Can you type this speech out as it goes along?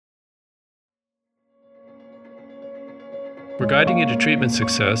We're guiding you to treatment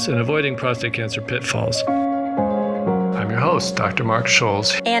success and avoiding prostate cancer pitfalls. I'm your host, Dr. Mark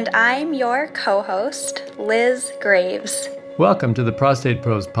Scholes. And I'm your co-host, Liz Graves. Welcome to the Prostate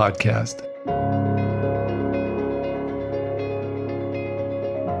Pros podcast.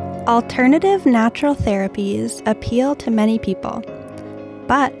 Alternative natural therapies appeal to many people.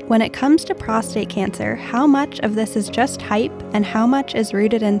 But when it comes to prostate cancer, how much of this is just hype and how much is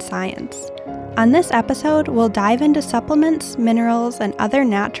rooted in science? On this episode, we'll dive into supplements, minerals, and other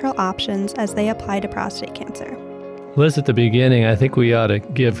natural options as they apply to prostate cancer. Liz, at the beginning, I think we ought to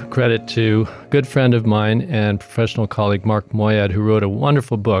give credit to a good friend of mine and professional colleague Mark Moyad, who wrote a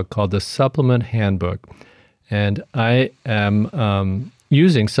wonderful book called The Supplement Handbook. And I am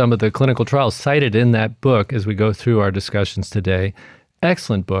using some of the clinical trials cited in that book as we go through our discussions today.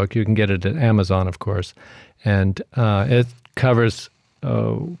 Excellent book. You can get it at Amazon, of course. And it covers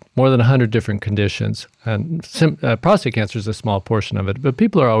more than 100 different conditions. And prostate cancer is a small portion of it, but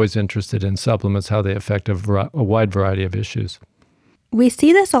people are always interested in supplements, how they affect a wide variety of issues. We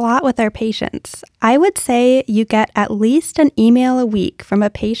see this a lot with our patients. I would say you get at least an email a week from a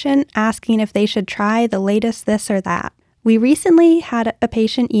patient asking if they should try the latest this or that. We recently had a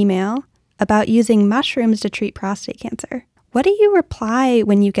patient email about using mushrooms to treat prostate cancer. What do you reply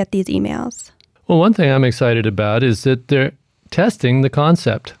when you get these emails? Well, one thing I'm excited about is that they're testing the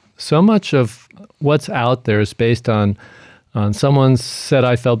concept. So much of what's out there is based on someone said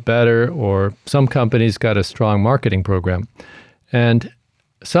I felt better, or some company's got a strong marketing program. And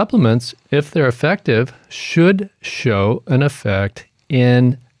supplements, if they're effective, should show an effect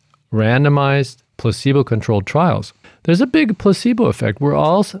in randomized placebo-controlled trials. There's a big placebo effect. We're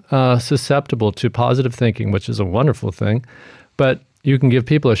all susceptible to positive thinking, which is a wonderful thing, but you can give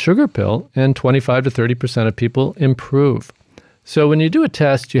people a sugar pill and 25 to 30% of people improve. So when you do a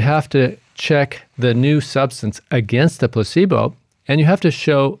test, you have to check the new substance against the placebo, and you have to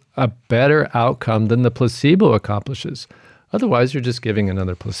show a better outcome than the placebo accomplishes. Otherwise, you're just giving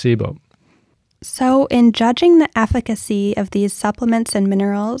another placebo. So in judging the efficacy of these supplements and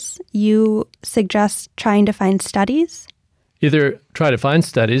minerals, you suggest trying to find studies? Either try to find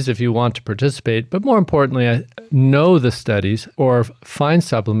studies if you want to participate, but more importantly, know the studies or find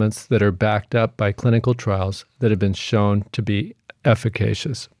supplements that are backed up by clinical trials that have been shown to be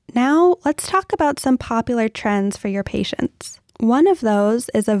efficacious. Now, let's talk about some popular trends for your patients. One of those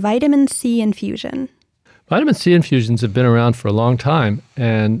is a vitamin C infusion. Vitamin C infusions have been around for a long time,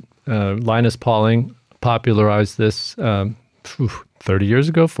 and Linus Pauling popularized this 30 years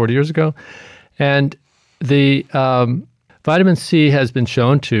ago, 40 years ago. And the vitamin C has been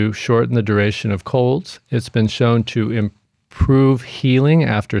shown to shorten the duration of colds. It's been shown to improve healing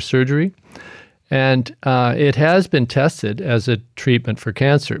after surgery. And it has been tested as a treatment for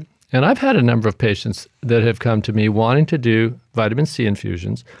cancer. And I've had a number of patients that have come to me wanting to do vitamin C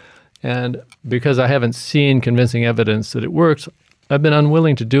infusions. And because I haven't seen convincing evidence that it works, I've been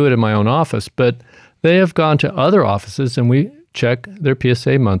unwilling to do it in my own office. But they have gone to other offices, and we check their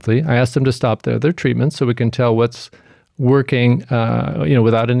PSA monthly. I ask them to stop their treatment so we can tell what's working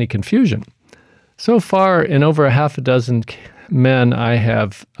without any confusion. So far, in over a half a dozen men, I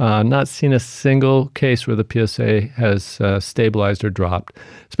have not seen a single case where the PSA has stabilized or dropped.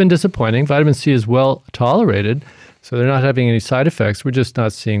 It's been disappointing. Vitamin C is well tolerated, so they're not having any side effects. We're just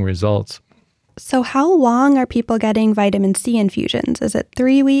not seeing results. So how long are people getting vitamin C infusions? Is it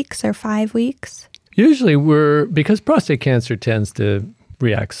 3 weeks or 5 weeks? Usually because prostate cancer tends to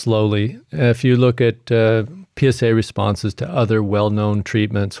react slowly. If you look at PSA responses to other well-known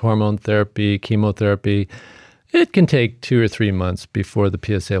treatments, hormone therapy, chemotherapy, it can take 2 or 3 months before the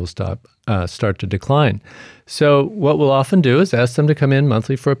PSA will start to decline. So what we'll often do is ask them to come in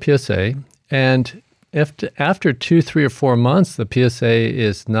monthly for a PSA, and if after 2, 3, or 4 months the PSA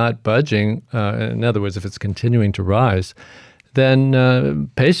is not budging, in other words, if it's continuing to rise, then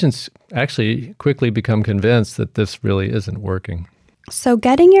patients actually quickly become convinced that this really isn't working. So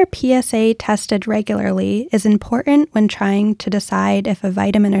getting your PSA tested regularly is important when trying to decide if a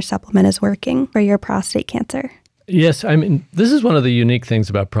vitamin or supplement is working for your prostate cancer. Yes, I mean, this is one of the unique things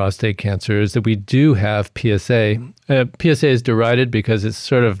about prostate cancer is that we do have PSA. PSA is derided because it's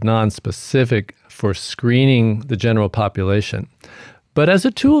sort of non-specific for screening the general population. But as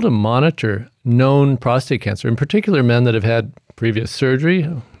a tool to monitor known prostate cancer, in particular men that have had previous surgery,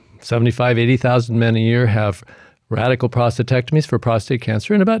 75, 80,000 men a year have radical prostatectomies for prostate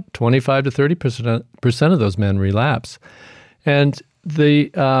cancer, and about 25 to 30% of those men relapse. And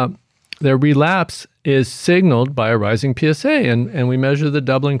their relapse is signaled by a rising PSA, and we measure the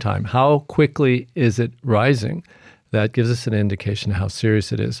doubling time. How quickly is it rising? That gives us an indication of how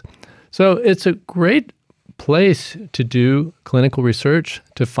serious it is. So it's a great place to do clinical research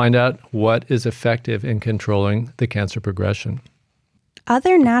to find out what is effective in controlling the cancer progression.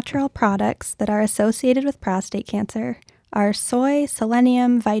 Other natural products that are associated with prostate cancer are soy,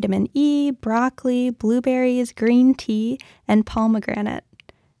 selenium, vitamin E, broccoli, blueberries, green tea, and pomegranate.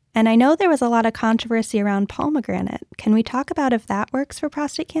 And I know there was a lot of controversy around pomegranate. Can we talk about if that works for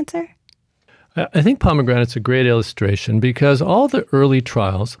prostate cancer? I think pomegranate's a great illustration because all the early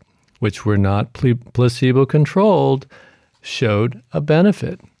trials, which were not placebo-controlled, showed a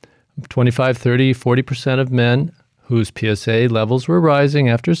benefit. 25, 30, 40% of men whose PSA levels were rising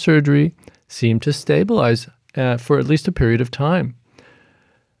after surgery seemed to stabilize for at least a period of time.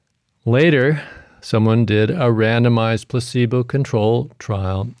 Later, someone did a randomized placebo-controlled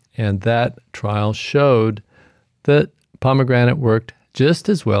trial, and that trial showed that pomegranate worked just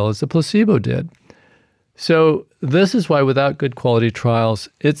as well as the placebo did. So this is why without good quality trials,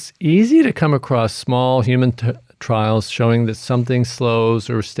 it's easy to come across small human trials showing that something slows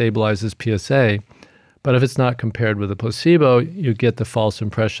or stabilizes PSA. But if it's not compared with a placebo, you get the false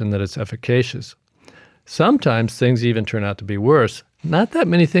impression that it's efficacious. Sometimes things even turn out to be worse. Not that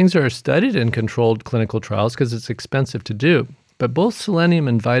many things are studied in controlled clinical trials because it's expensive to do. But both selenium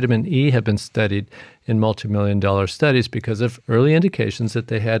and vitamin E have been studied in multi-million-dollar studies because of early indications that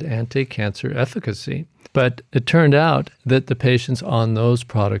they had anti-cancer efficacy. But it turned out that the patients on those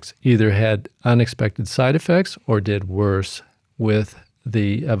products either had unexpected side effects or did worse with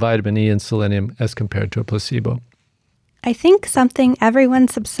the vitamin E and selenium as compared to a placebo. I think something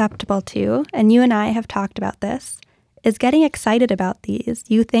everyone's susceptible to, and you and I have talked about this, is getting excited about these.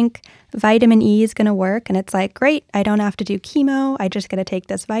 You think vitamin E is going to work, and it's like, great, I don't have to do chemo. I just got to take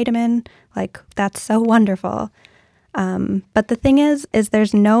this vitamin. Like, that's so wonderful. But the thing is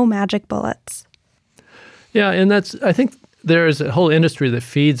there's no magic bullets. Yeah, and I think there is a whole industry that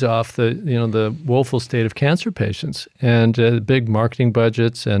feeds off the woeful state of cancer patients and big marketing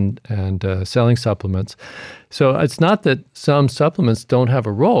budgets and selling supplements. So it's not that some supplements don't have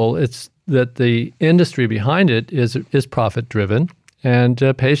a role. It's that the industry behind it is profit-driven,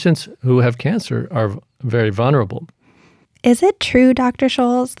 and patients who have cancer are very vulnerable. Is it true, Dr.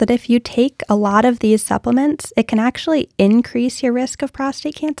 Scholes, that if you take a lot of these supplements, it can actually increase your risk of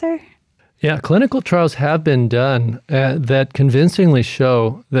prostate cancer? Yeah, clinical trials have been done that convincingly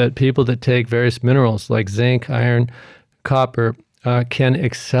show that people that take various minerals like zinc, iron, copper can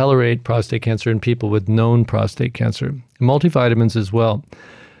accelerate prostate cancer in people with known prostate cancer, multivitamins as well.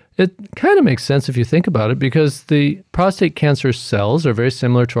 It kind of makes sense if you think about it because the prostate cancer cells are very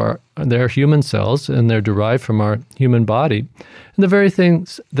similar to their human cells, and they're derived from our human body. And the very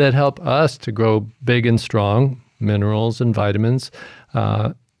things that help us to grow big and strong, minerals and vitamins,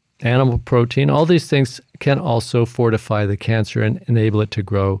 animal protein, all these things can also fortify the cancer and enable it to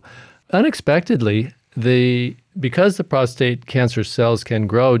grow. Unexpectedly, because the prostate cancer cells can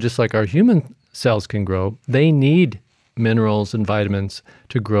grow just like our human cells can grow, they need minerals and vitamins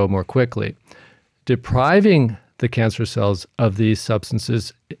to grow more quickly. Depriving the cancer cells of these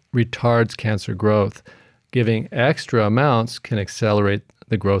substances retards cancer growth. Giving extra amounts can accelerate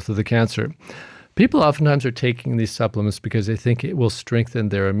the growth of the cancer. People oftentimes are taking these supplements because they think it will strengthen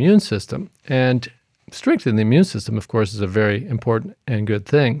their immune system. And strengthening the immune system, of course, is a very important and good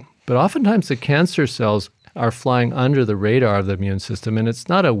thing. But oftentimes the cancer cells are flying under the radar of the immune system, and it's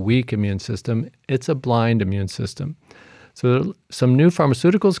not a weak immune system, it's a blind immune system. So there are some new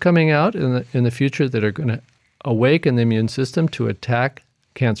pharmaceuticals coming out in the future that are going to awaken the immune system to attack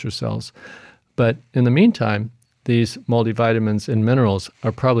cancer cells. But in the meantime, these multivitamins and minerals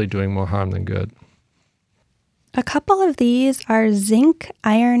are probably doing more harm than good. A couple of these are zinc,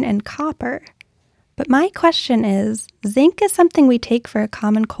 iron, and copper. But my question is, zinc is something we take for a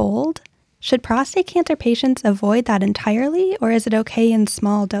common cold. Should prostate cancer patients avoid that entirely, or is it okay in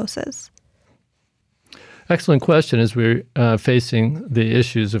small doses? Excellent question, as we're facing the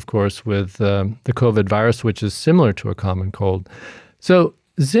issues, of course, with the COVID virus, which is similar to a common cold. So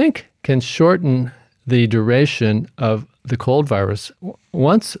zinc can shorten the duration of the cold virus.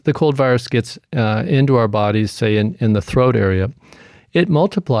 Once the cold virus gets into our bodies, say in the throat area, it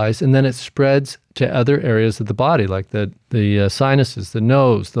multiplies and then it spreads to other areas of the body, like the sinuses, the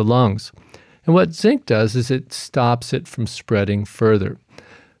nose, the lungs. And what zinc does is it stops it from spreading further.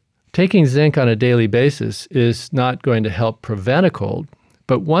 Taking zinc on a daily basis is not going to help prevent a cold,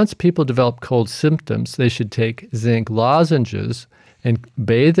 but once people develop cold symptoms, they should take zinc lozenges and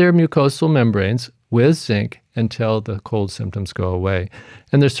bathe their mucosal membranes with zinc until the cold symptoms go away.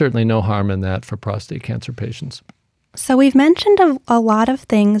 And there's certainly no harm in that for prostate cancer patients. So we've mentioned a lot of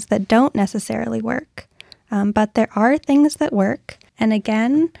things that don't necessarily work, but there are things that work. And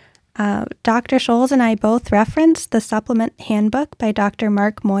again, Dr. Scholes and I both referenced the supplement handbook by Dr.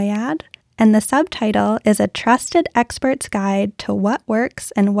 Mark Moyad, and the subtitle is A Trusted Expert's Guide to What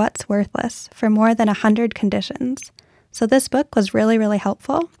Works and What's Worthless for More Than 100 Conditions. So this book was really, really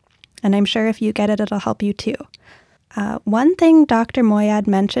helpful, and I'm sure if you get it, it'll help you too. One thing Dr. Moyad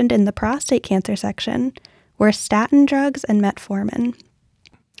mentioned in the prostate cancer section were statin drugs and metformin.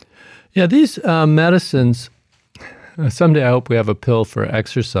 Yeah, these medicines, someday I hope we have a pill for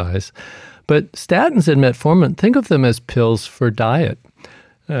exercise, but statins and metformin, think of them as pills for diet.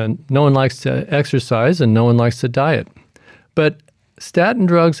 No one likes to exercise and no one likes to diet. But statin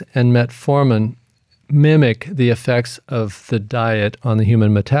drugs and metformin mimic the effects of the diet on the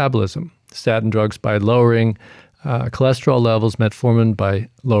human metabolism. Statin drugs by lowering cholesterol levels, metformin by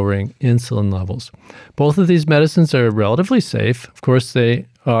lowering insulin levels. Both of these medicines are relatively safe. Of course, they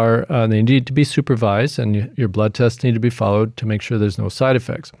need to be supervised, and your blood tests need to be followed to make sure there's no side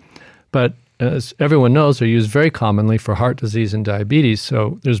effects. But as everyone knows, they're used very commonly for heart disease and diabetes,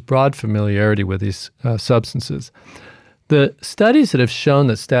 so there's broad familiarity with these substances. The studies that have shown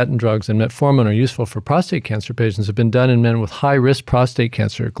that statin drugs and metformin are useful for prostate cancer patients have been done in men with high-risk prostate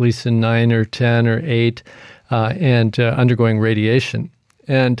cancer, Gleason 9 or 10 or 8, and undergoing radiation.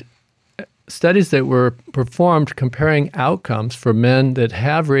 And studies that were performed comparing outcomes for men that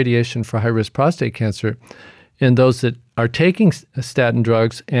have radiation for high-risk prostate cancer and those that are taking statin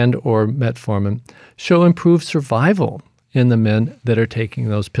drugs and or metformin show improved survival in the men that are taking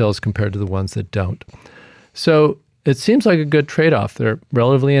those pills compared to the ones that don't. So it seems like a good trade-off. They're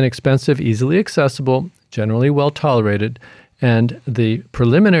relatively inexpensive, easily accessible, generally well-tolerated, and the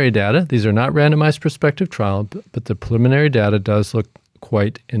preliminary data, these are not randomized prospective trial, but the preliminary data does look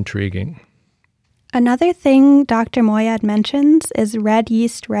quite intriguing. Another thing Dr. Moyad mentions is red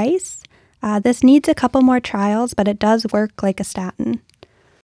yeast rice. This needs a couple more trials, but it does work like a statin.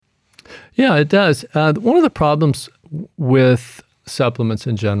 Yeah, it does. One of the problems with supplements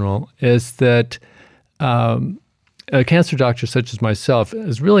in general is that a cancer doctor such as myself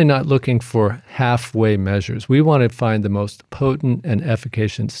is really not looking for halfway measures. We want to find the most potent and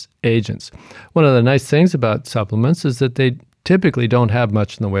efficacious agents. One of the nice things about supplements is that they typically don't have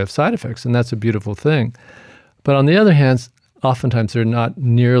much in the way of side effects, and that's a beautiful thing. But on the other hand, oftentimes they're not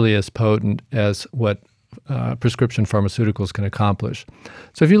nearly as potent as what prescription pharmaceuticals can accomplish.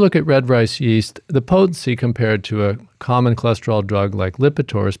 So if you look at red rice yeast, the potency compared to a common cholesterol drug like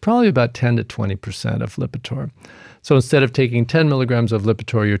Lipitor is probably about 10 to 20% of Lipitor. So instead of taking 10 milligrams of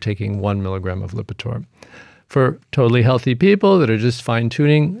Lipitor, you're taking 1 milligram of Lipitor. For totally healthy people that are just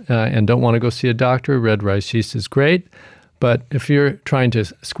fine-tuning and don't want to go see a doctor, red rice yeast is great. But if you're trying to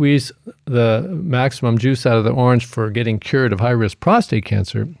squeeze the maximum juice out of the orange for getting cured of high-risk prostate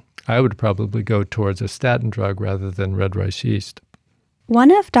cancer, I would probably go towards a statin drug rather than red rice yeast. One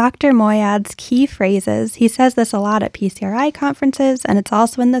of Dr. Moyad's key phrases, he says this a lot at PCRI conferences, and it's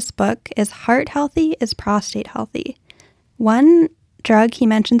also in this book, is heart healthy is prostate healthy. One drug he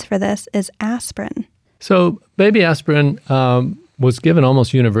mentions for this is aspirin. So baby aspirin was given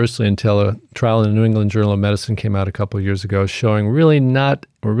almost universally until a trial in the New England Journal of Medicine came out a couple of years ago showing really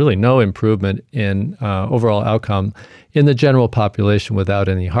no improvement in overall outcome in the general population without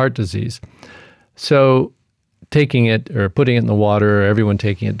any heart disease. So taking it or putting it in the water or everyone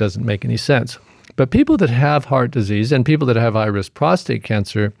taking it doesn't make any sense. But people that have heart disease and people that have high-risk prostate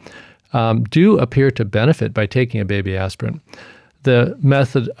cancer do appear to benefit by taking a baby aspirin. The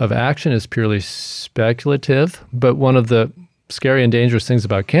method of action is purely speculative, but one of the scary and dangerous things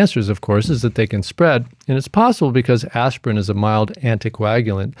about cancers, of course, is that they can spread. And it's possible because aspirin is a mild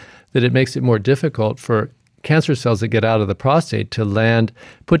anticoagulant that it makes it more difficult for cancer cells that get out of the prostate to land,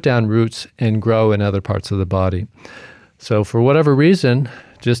 put down roots, and grow in other parts of the body. So for whatever reason,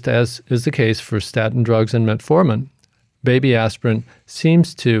 just as is the case for statin drugs and metformin, baby aspirin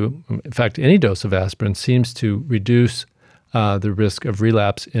seems to, in fact, any dose of aspirin seems to reduce the risk of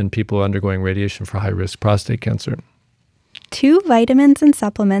relapse in people undergoing radiation for high-risk prostate cancer. Two vitamins and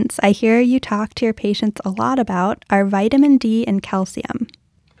supplements I hear you talk to your patients a lot about are vitamin D and calcium.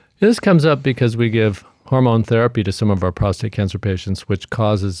 This comes up because we give hormone therapy to some of our prostate cancer patients, which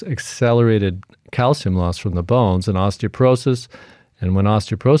causes accelerated calcium loss from the bones and osteoporosis. And when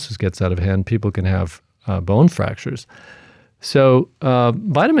osteoporosis gets out of hand, people can have bone fractures. So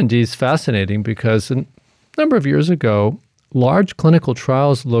vitamin D is fascinating because a number of years ago, large clinical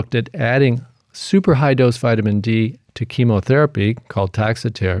trials looked at adding super high-dose vitamin D to chemotherapy called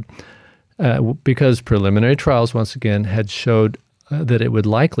Taxotere because preliminary trials, once again, had showed that it would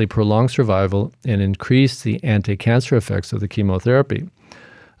likely prolong survival and increase the anti-cancer effects of the chemotherapy.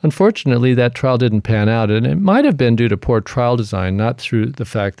 Unfortunately, that trial didn't pan out, and it might have been due to poor trial design, not through the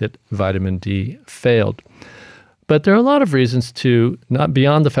fact that vitamin D failed. But there are a lot of reasons to, not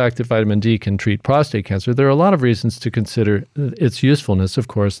beyond the fact that vitamin D can treat prostate cancer, there are a lot of reasons to consider its usefulness, of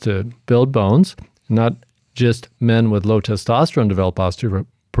course, to build bones. Not just men with low testosterone develop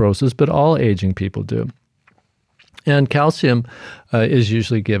osteoporosis, but all aging people do. And calcium is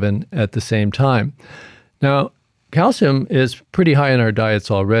usually given at the same time. Now, calcium is pretty high in our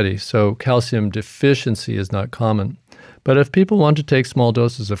diets already, so calcium deficiency is not common. But if people want to take small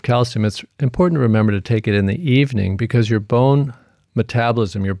doses of calcium, it's important to remember to take it in the evening because your bone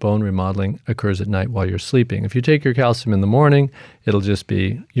metabolism, your bone remodeling occurs at night while you're sleeping. If you take your calcium in the morning, it'll just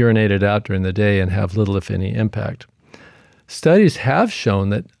be urinated out during the day and have little, if any, impact. Studies have shown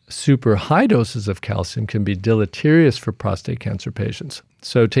that super high doses of calcium can be deleterious for prostate cancer patients.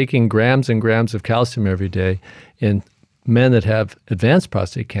 So taking grams and grams of calcium every day in men that have advanced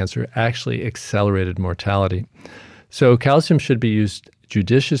prostate cancer actually accelerated mortality. So calcium should be used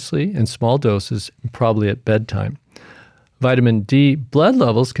judiciously in small doses, probably at bedtime. Vitamin D blood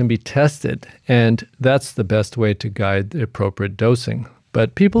levels can be tested, and that's the best way to guide the appropriate dosing.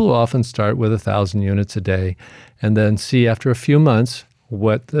 But people will often start with 1,000 units a day and then see after a few months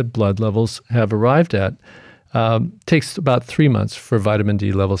what the blood levels have arrived at. Takes about 3 months for vitamin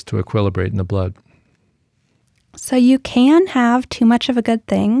D levels to equilibrate in the blood. So you can have too much of a good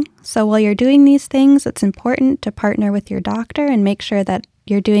thing. So while you're doing these things, it's important to partner with your doctor and make sure that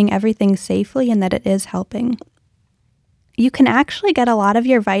you're doing everything safely and that it is helping. You can actually get a lot of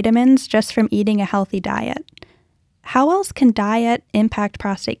your vitamins just from eating a healthy diet. How else can diet impact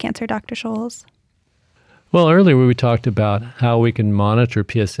prostate cancer, Dr. Scholes? Well, earlier we talked about how we can monitor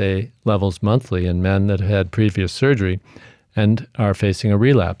PSA levels monthly in men that had previous surgery and are facing a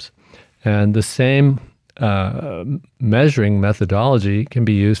relapse. And the same measuring methodology can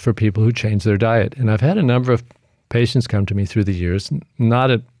be used for people who change their diet. And I've had a number of patients come to me through the years, not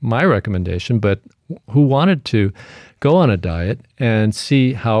at my recommendation, but who wanted to go on a diet and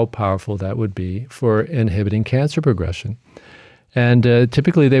see how powerful that would be for inhibiting cancer progression. And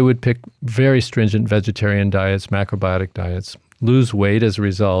typically they would pick very stringent vegetarian diets, macrobiotic diets, lose weight as a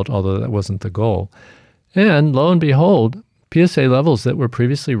result, although that wasn't the goal. And lo and behold, PSA levels that were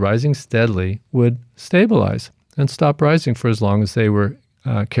previously rising steadily would stabilize and stop rising for as long as they were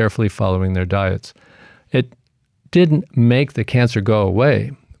carefully following their diets. It didn't make the cancer go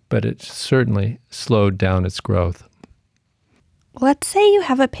away, but it certainly slowed down its growth. Let's say you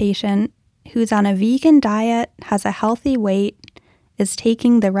have a patient who's on a vegan diet, has a healthy weight, is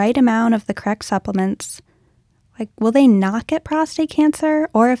taking the right amount of the correct supplements. Will they not get prostate cancer?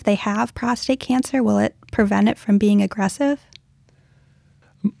 Or if they have prostate cancer, will it prevent it from being aggressive?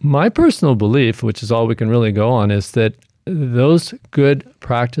 My personal belief, which is all we can really go on, is that those good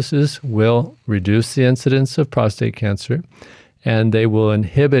practices will reduce the incidence of prostate cancer, and they will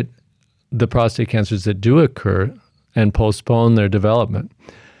inhibit the prostate cancers that do occur and postpone their development.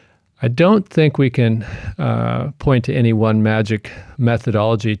 I don't think we can point to any one magic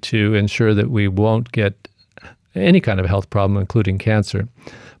methodology to ensure that we won't get any kind of health problem, including cancer.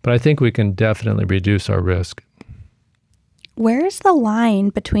 But I think we can definitely reduce our risk. Where's the line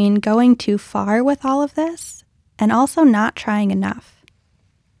between going too far with all of this and also not trying enough?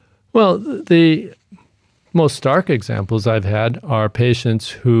 Well, the most stark examples I've had are patients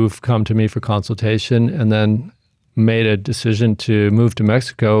who've come to me for consultation and then made a decision to move to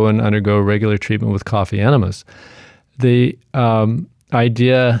Mexico and undergo regular treatment with coffee enemas. The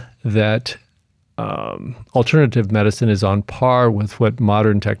idea that alternative medicine is on par with what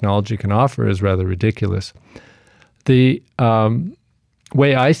modern technology can offer is rather ridiculous. The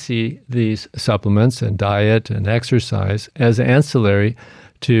way I see these supplements and diet and exercise as ancillary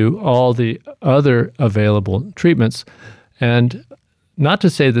to all the other available treatments, and not to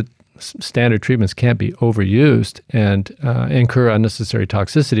say that standard treatments can't be overused and incur unnecessary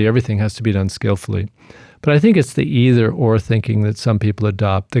toxicity. Everything has to be done skillfully. But I think it's the either-or thinking that some people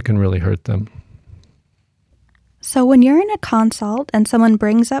adopt that can really hurt them. So when you're in a consult and someone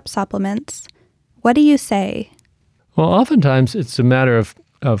brings up supplements, what do you say? Well, oftentimes it's a matter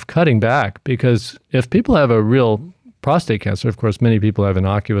of cutting back, because if people have a real prostate cancer, of course, many people have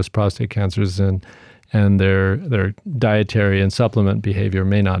innocuous prostate cancers, and their dietary and supplement behavior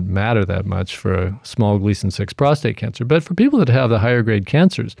may not matter that much for a small Gleason 6 prostate cancer. But for people that have the higher grade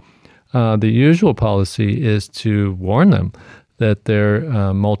cancers, the usual policy is to warn them that their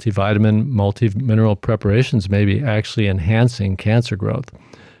multivitamin, multi-mineral preparations may be actually enhancing cancer growth.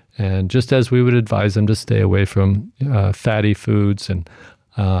 And just as we would advise them to stay away from fatty foods and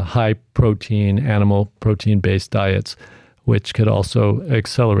high protein, animal protein-based diets, which could also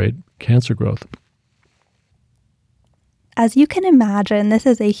accelerate cancer growth. As you can imagine, this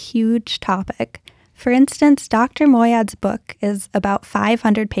is a huge topic. For instance, Dr. Moyad's book is about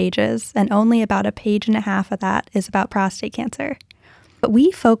 500 pages, and only about a page and a half of that is about prostate cancer. What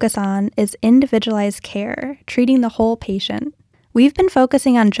we focus on is individualized care, treating the whole patient. We've been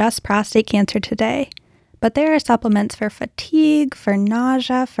focusing on just prostate cancer today, but there are supplements for fatigue, for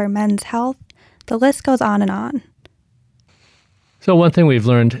nausea, for men's health. The list goes on and on. So one thing we've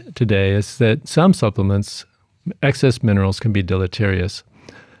learned today is that some supplements, excess minerals, can be deleterious.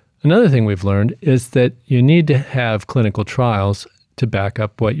 Another thing we've learned is that you need to have clinical trials to back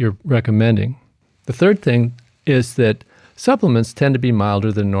up what you're recommending. The third thing is that supplements tend to be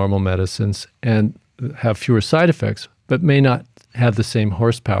milder than normal medicines and have fewer side effects, but may not have the same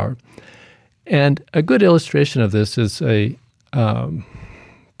horsepower. And a good illustration of this is a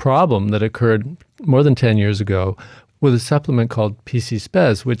problem that occurred more than 10 years ago with a supplement called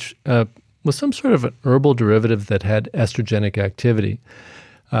PC-Spez, which was some sort of an herbal derivative that had estrogenic activity,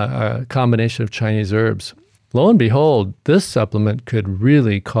 a combination of Chinese herbs. Lo and behold, this supplement could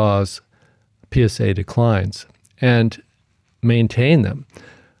really cause PSA declines and maintain them.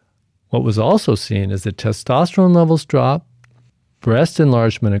 What was also seen is that testosterone levels dropped, breast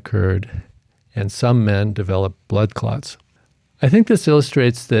enlargement occurred, and some men developed blood clots. I think this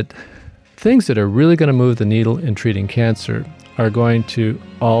illustrates that things that are really going to move the needle in treating cancer are going to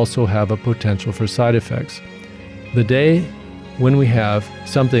also have a potential for side effects. The day when we have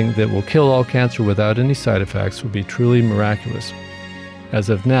something that will kill all cancer without any side effects will be truly miraculous. As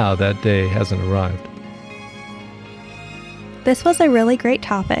of now, that day hasn't arrived. This was a really great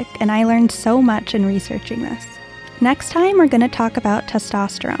topic, and I learned so much in researching this. Next time, we're going to talk about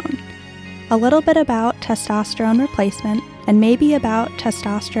testosterone, a little bit about testosterone replacement, and maybe about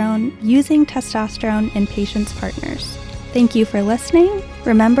using testosterone in patients' partners. Thank you for listening.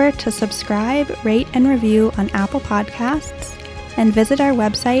 Remember to subscribe, rate, and review on Apple Podcasts, and visit our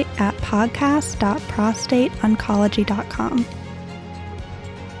website at podcast.prostateoncology.com.